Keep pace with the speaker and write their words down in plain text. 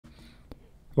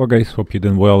Well guys, hope you're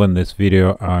doing well. In this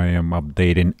video I am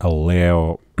updating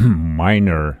ALEO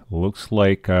miner. Looks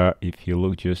like if you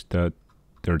look just at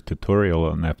their tutorial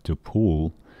on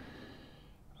f2pool,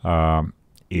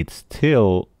 it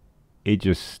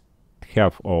just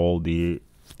have all the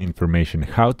information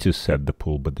how to set the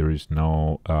pool, but there is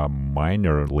no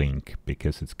miner link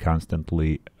because it's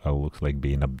constantly looks like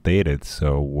being updated.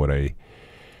 So what I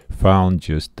found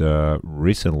just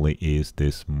recently is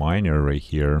this miner right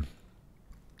here.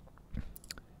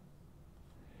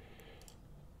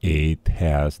 It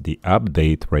has the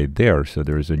update right there, so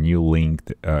there's a new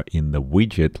link in the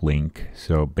widget link.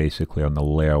 So basically on the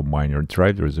ALEO miner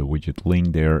drive there's a widget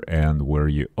link there, and where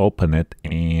you open it,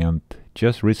 and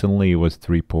just recently it was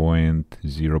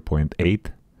 3.0.8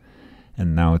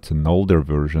 and now it's an older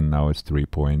version. Now it's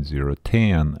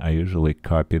 3.0.10. I usually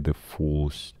copy the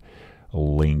full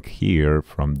link here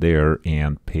from there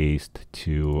and paste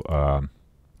to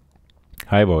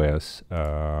HiveOs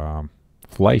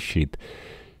fly sheet,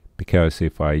 because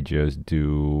if I just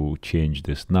do change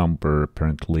this number,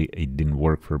 apparently it didn't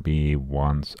work for me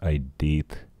once I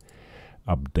did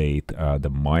update the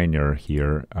miner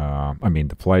here, I mean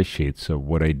the fly sheet. So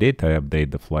what I did, I updated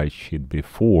the fly sheet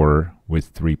before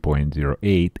with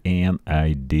 3.08 and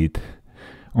I did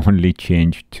only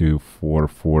change to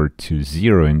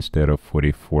 4420 instead of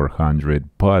 4400,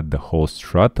 but the whole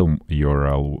stratum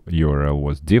URL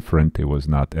was different. It was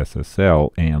not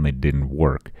SSL and it didn't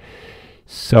work.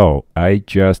 So I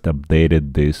just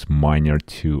updated this miner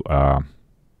to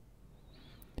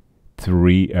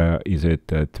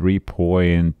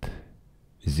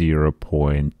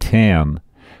 3.0.10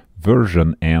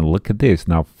 version, and look at this.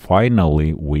 Now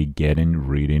finally we get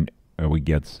reading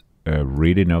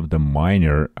of the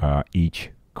miner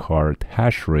each card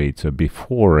hash rate. So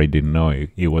before I didn't know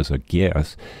it was a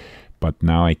guess, but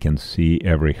now I can see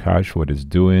every hash what it's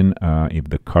doing, if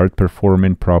the card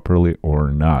performing properly or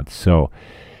not. So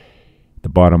the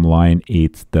bottom line,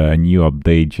 it's the new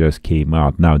update just came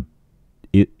out. Now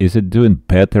is it doing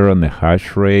better on the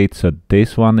hash rate? So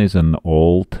this one is an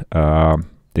old,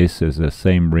 this is the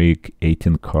same rig,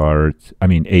 8 cards.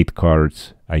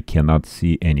 I cannot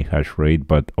see any hash rate,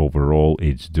 but overall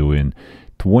it's doing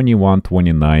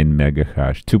 2129 mega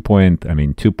hash,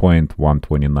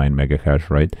 2.129 mega hash,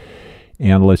 right?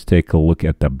 And let's take a look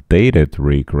at the updated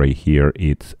rig right here.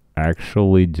 It's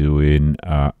actually doing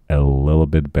a little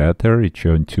bit better. It's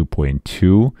showing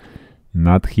 2.2.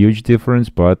 Not huge difference,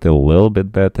 but a little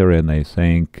bit better. And I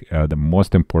think the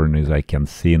most important is I can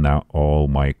see now all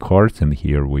my cards in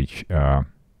here, which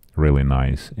really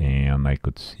nice. And I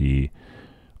could see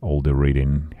all the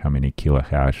reading, how many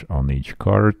kilohash on each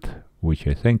card, which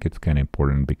I think it's kind of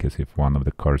important, because if one of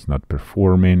the cards not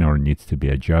performing or needs to be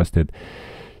adjusted.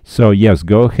 So yes,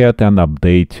 go ahead and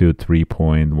update to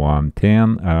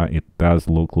 3.110. It does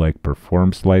look like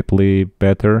performs slightly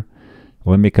better.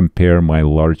 Let me compare my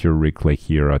larger rig like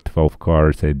here at 12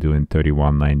 cards. I doing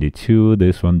 3192.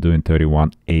 This one doing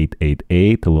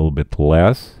 31888, a little bit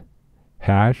less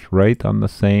hash, right, on the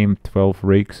same 12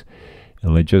 rigs.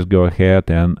 And let's just go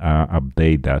ahead and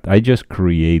update that. I just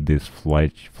create this fly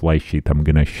sheet. I'm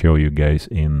gonna show you guys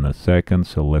in a second.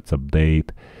 So let's update.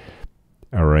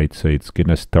 All right, so it's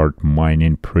gonna start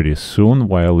mining pretty soon.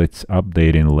 While it's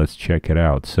updating, let's check it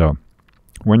out. So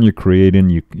when you're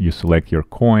creating, you select your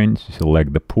coins, you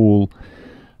select the pool,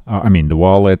 the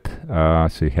wallet.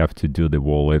 So you have to do the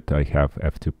wallet. I have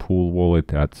f2pool wallet,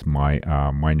 that's my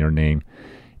miner name.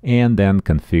 And then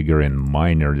configure in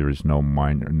miner. There is no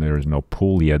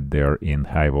pool yet there in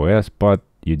HiveOs, but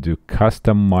you do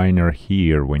custom miner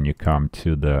here when you come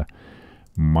to the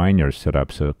miner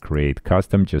setup. So create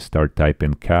custom, just start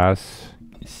typing CAS,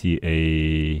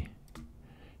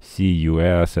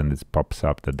 CUS, and it pops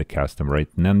up to the custom, right?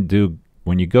 And then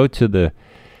when you go to the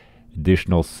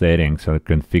additional settings or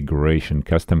configuration,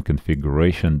 custom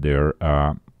configuration there,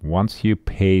 once you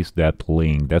paste that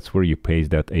link, that's where you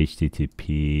paste that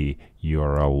HTTP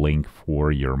URL link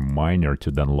for your miner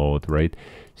to download, right?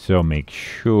 So make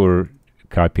sure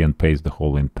copy and paste the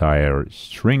whole entire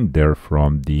string there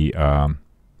from the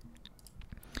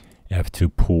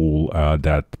f2pool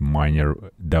that miner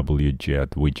wget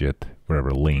widget, whatever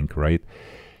link, right?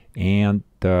 And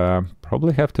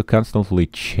probably have to constantly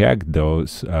check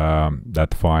those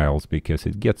that files, because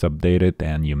it gets updated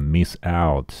and you miss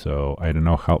out. So I don't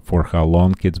know for how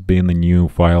long it's been a new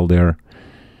file there.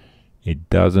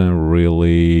 It doesn't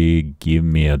really give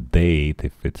me a date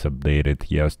if it's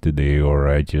updated yesterday or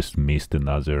I just missed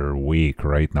another week.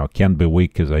 Right now can't be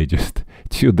week, because I just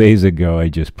 2 days ago I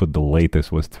just put the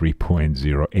latest was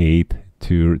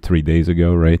 3.08 3 days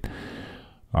ago, right?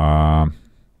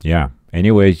 Yeah,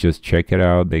 anyways, just check it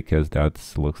out because that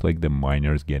looks like the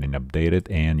miner is getting updated,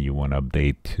 and you want to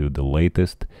update to the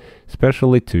latest,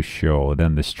 especially to show.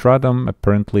 Then the stratum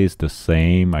apparently is the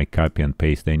same. I copy and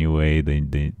paste anyway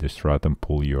the stratum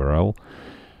pool URL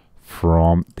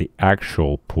from the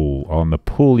actual pool. On the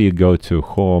pool, you go to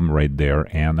home right there,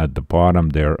 and at the bottom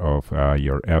there of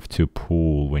your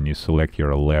f2pool, when you select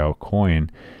your ALEO coin,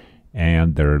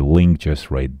 and their link just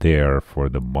right there for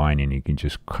the mining, you can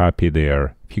just copy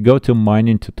there. If you go to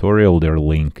mining tutorial, their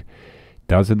link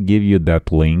doesn't give you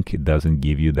that link. It doesn't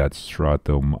give you that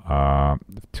stratum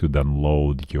to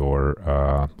download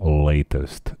your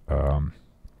latest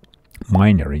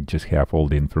miner. It just have all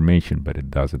the information, but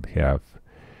it doesn't have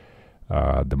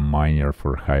the miner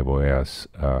for HiveOs.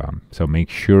 So make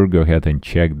sure, go ahead and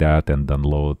check that and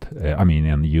download,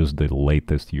 and use the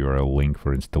latest URL link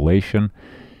for installation.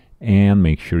 And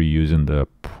make sure you're using the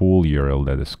pool URL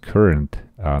that is current.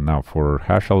 Now for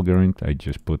hash algorithm, I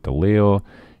just put ALEO.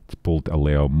 It's pulled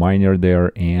ALEO miner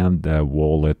there, and the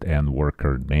wallet and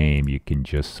worker name you can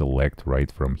just select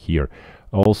right from here.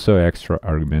 Also, extra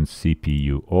argument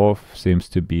CPU off seems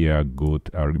to be a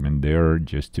good argument there,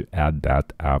 just to add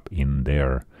that up in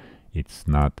there. It's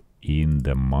not in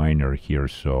the miner here,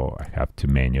 so I have to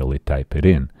manually type it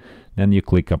in. Then you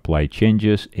click apply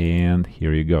changes, and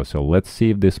here you go. So let's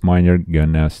see if this miner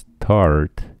gonna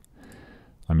start.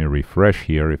 Let me refresh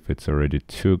here if it's already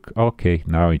took. Okay,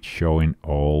 now it's showing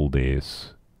all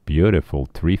this beautiful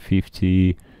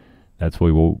 350. That's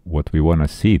what we want to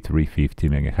see, 350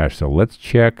 mega hash. So let's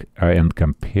check and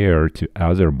compare to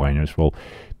other miners. Well,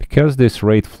 because this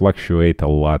rate fluctuates a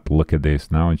lot, look at this.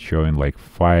 Now it's showing like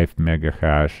 5 mega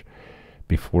hash.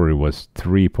 Before it was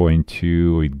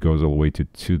 3.2, it goes all the way to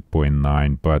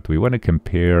 2.9. But we want to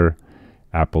compare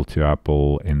apple to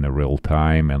apple in the real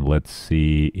time, and let's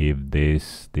see if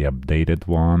this, the updated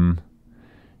one,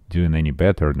 doing any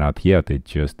better. Not yet.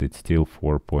 It's still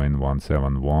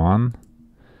 4.171.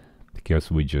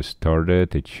 Because we just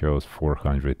started, it shows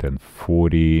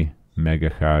 440 mega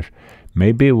hash.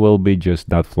 Maybe it will be just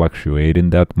not fluctuating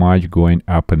that much, going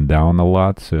up and down a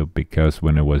lot. So because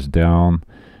when it was down,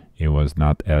 it was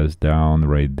not as down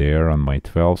right there on my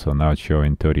 12. So now it's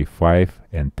showing 35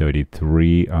 and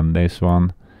 33 on this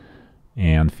one,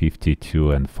 and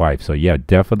 52 and 5. So yeah,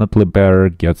 definitely better.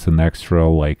 Gets an extra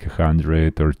like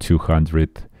 100 or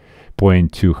 200.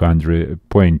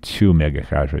 0.2 mega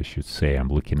hash, I should say. I'm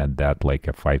looking at that like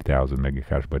a 5000 mega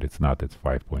hash, but it's not. It's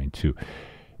 5.2,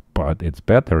 but it's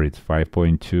better. It's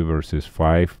 5.2 versus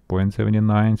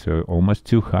 5.79, so almost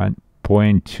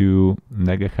 2.2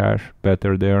 mega hash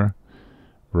better there,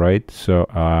 right? So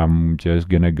I'm just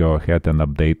gonna go ahead and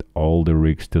update all the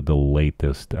rigs to the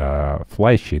latest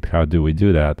fly sheet. How do we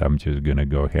do that? I'm just gonna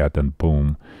go ahead and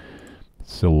boom,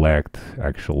 select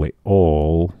actually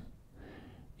all.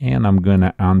 And I'm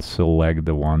gonna unselect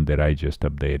the one that I just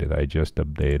updated. I just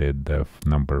updated the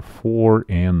number 4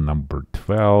 and number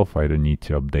 12. I don't need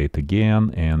to update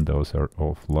again, and those are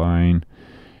offline.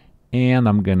 And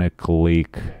I'm gonna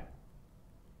click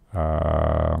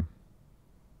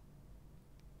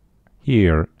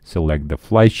here, select the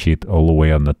fly sheet all the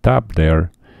way on the top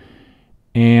there.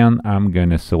 And I'm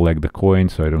gonna select the coin,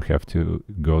 so I don't have to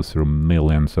go through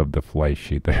millions of the fly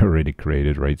sheet I already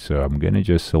created, right? So I'm gonna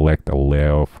just select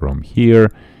ALEO from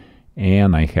here,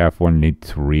 and I have only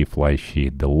 3 fly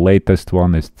sheet. The latest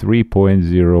one is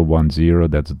 3.010.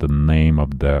 That's the name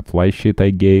of the fly sheet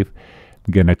I gave.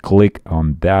 I'm gonna click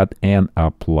on that and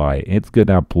apply. It's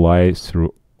gonna apply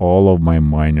through all of my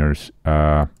miners.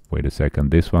 Wait a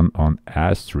second, this one on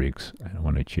asterisk. I don't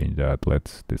want to change that.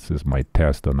 This is my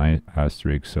test on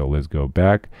asterisk. So let's go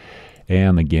back.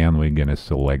 And again, we're going to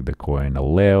select the coin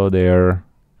ALEO there.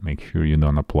 Make sure you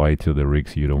don't apply to the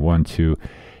rigs you don't want to.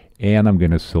 And I'm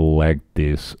going to select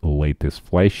this latest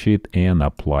fly sheet and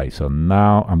apply. So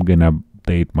now I'm going to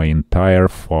update my entire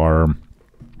farm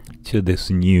to this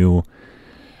new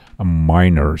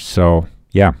miner. So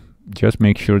yeah, just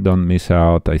make sure don't miss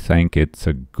out. I think it's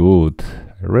a good,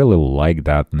 I really like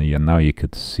that. And now you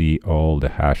could see all the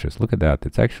hashes. Look at that.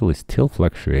 It's actually still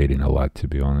fluctuating a lot, to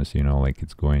be honest. You know, like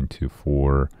it's going to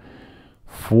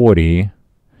 440,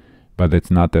 but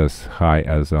it's not as high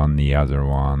as on the other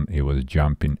one. It was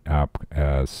jumping up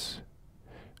as,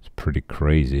 it's pretty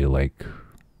crazy. Like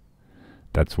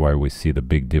that's why we see the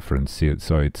big difference.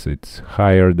 So it's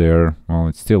higher there. Well,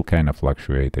 it still kind of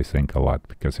fluctuates, I think, a lot,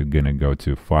 because it's gonna go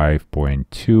to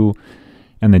 5.2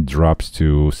 and it drops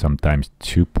to sometimes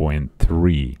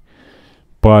 2.3.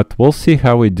 But we'll see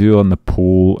how we do on the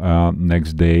pool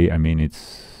next day. I mean,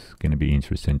 it's gonna be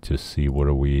interesting to see what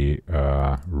are we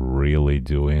really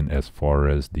doing as far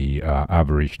as the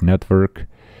average network,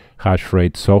 hash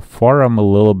rate. So far I'm a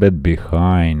little bit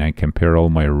behind. I compare all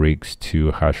my rigs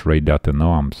to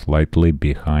hashrate.no. I'm slightly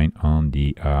behind on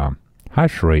the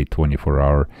hash rate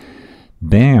 24-hour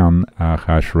than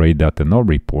hashrate.no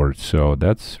report. So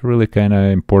that's really kind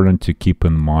of important to keep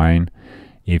in mind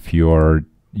if you're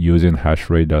using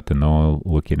hashrate.no,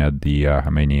 looking at the how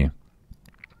many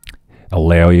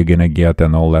ALEO you're gonna get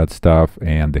and all that stuff,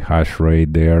 and the hash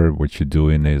rate there, what you're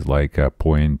doing is like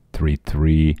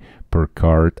 0.33 per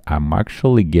card. I'm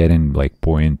actually getting like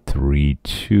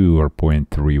 0.32 or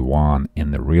 0.31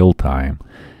 in the real time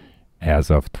as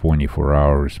of 24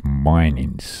 hours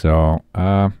mining. So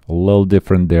a little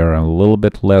different there, a little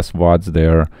bit less watts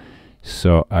there.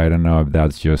 So I don't know if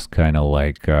that's just kind of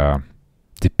like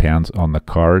depends on the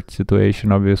card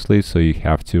situation, obviously. So you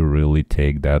have to really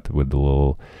take that with a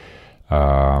little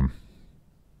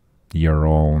your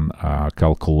own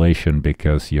calculation,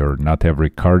 because you're not every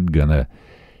card gonna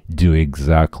do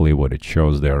exactly what it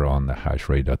shows there on the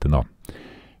hashrate.no.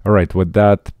 All right, with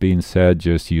that being said,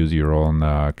 just use your own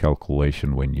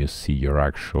calculation when you see your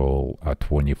actual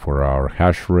 24-hour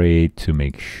hash rate to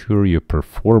make sure your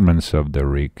performance of the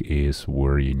rig is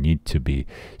where you need to be.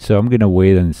 So I'm gonna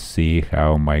wait and see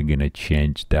how am I gonna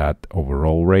change that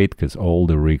overall rate, because all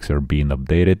the rigs are being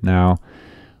updated now.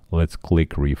 Let's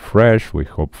click refresh. We're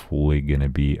hopefully gonna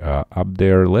be up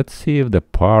there. Let's see if the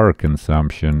power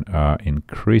consumption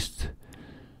increased.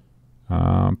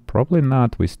 Probably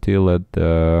not. We're still at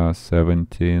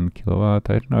 17 kilowatt.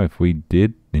 I don't know if we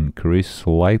did increase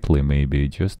slightly, maybe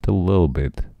just a little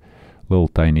bit, little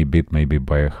tiny bit, maybe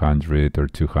by 100 or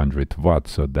 200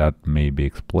 watts. So that maybe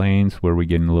explains where we're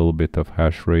getting a little bit of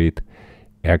hash rate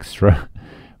extra.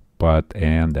 But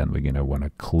and then we're gonna want to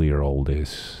clear all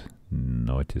this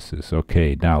notices.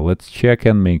 Okay, now let's check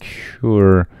and make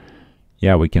sure.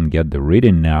 Yeah, we can get the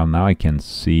reading now. Now I can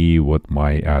see what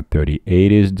my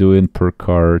 38 is doing per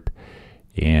card,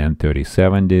 and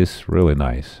 37 is really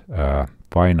nice.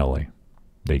 Finally,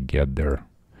 they get there.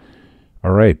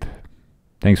 All right.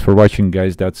 Thanks for watching,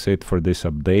 guys. That's it for this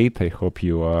update. I hope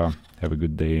you have a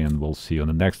good day, and we'll see you on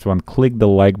the next one. Click the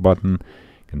like button.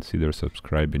 Consider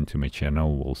subscribing to my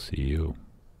channel. We'll see you.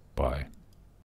 Bye.